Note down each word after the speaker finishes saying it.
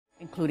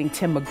including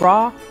Tim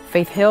McGraw,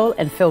 Faith Hill,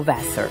 and Phil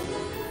Vassar.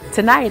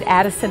 Tonight,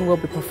 Addison will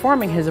be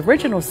performing his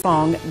original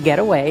song, Get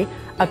Away,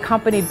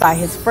 accompanied by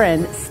his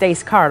friend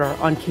Stace Carter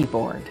on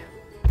keyboard.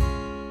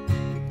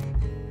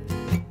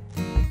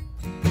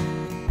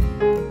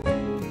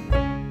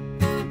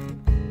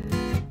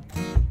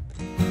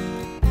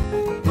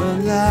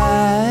 When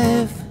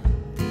life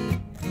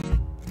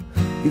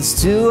gets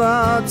too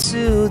hard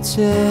to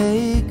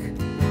take,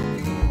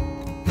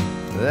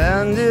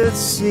 and it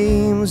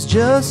seems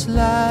just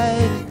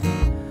like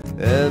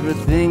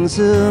everything's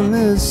a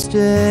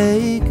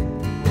mistake,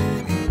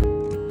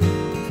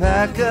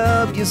 pack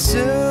up your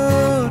suitcase,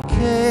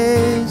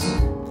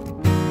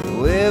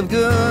 wave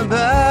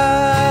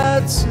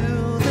goodbye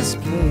to this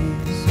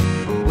place.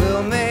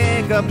 We'll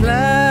make our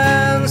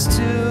plans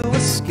to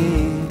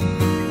escape.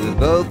 We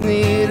both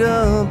need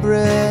a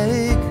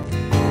break,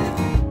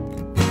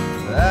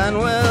 and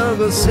we'll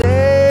go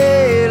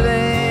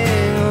sailing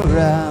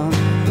around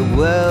the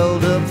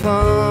world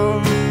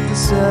upon the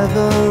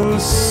 7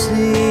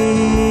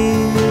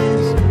 seas.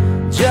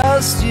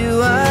 Just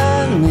you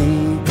and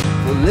me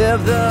will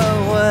live the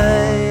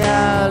way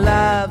our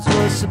lives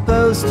were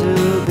supposed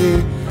to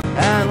be,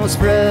 and we'll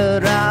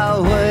spread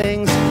our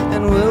wings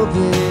and we'll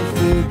be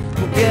free.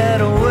 We'll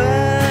get away.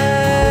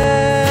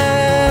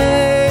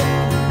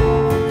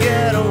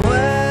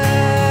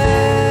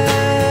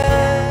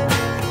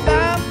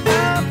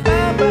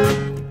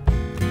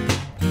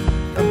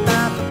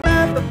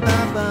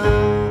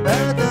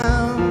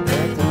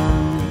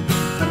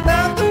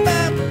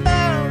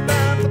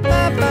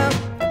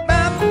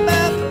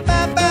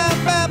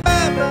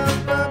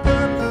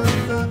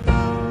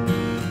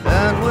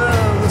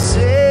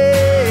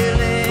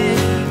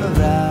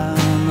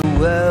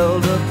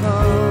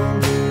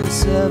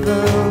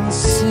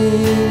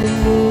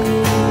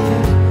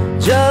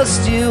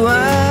 Just you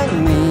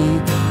and me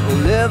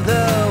will live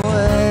the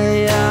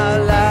way our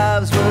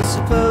lives were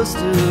supposed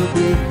to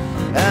be,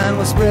 and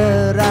we'll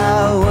spread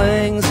our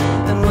wings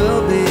and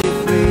we'll be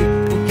free.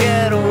 We'll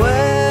get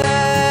away,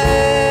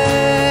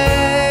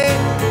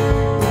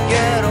 we'll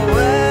get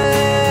away.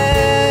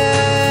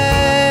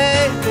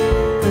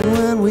 And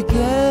when we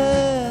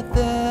get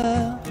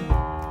there,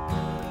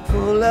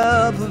 pull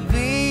up a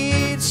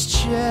beach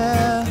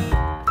chair,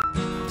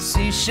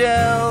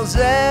 seashells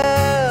everywhere,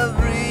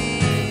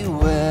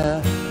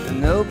 and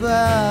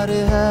nobody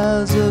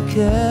has a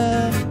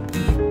care.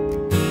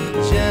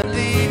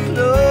 Gently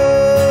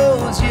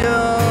close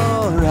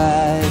your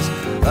eyes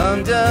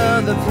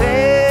under the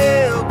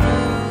pale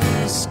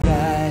blue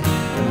sky,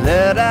 and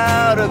let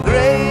out a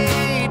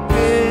great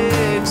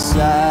big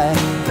sigh.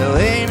 Though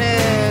ain't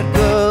it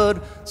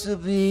good to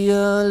be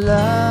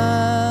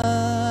alive?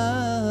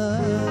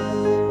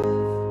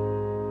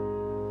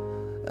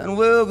 And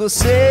we'll go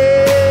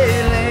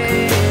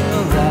sailing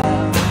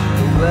around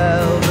the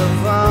world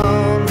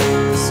upon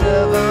the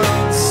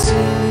 7 seas.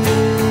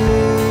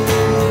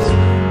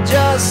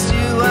 Just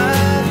you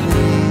and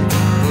me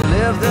will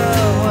live the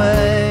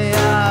way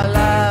our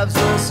lives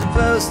were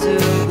supposed to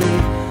be,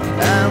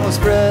 and we'll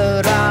spread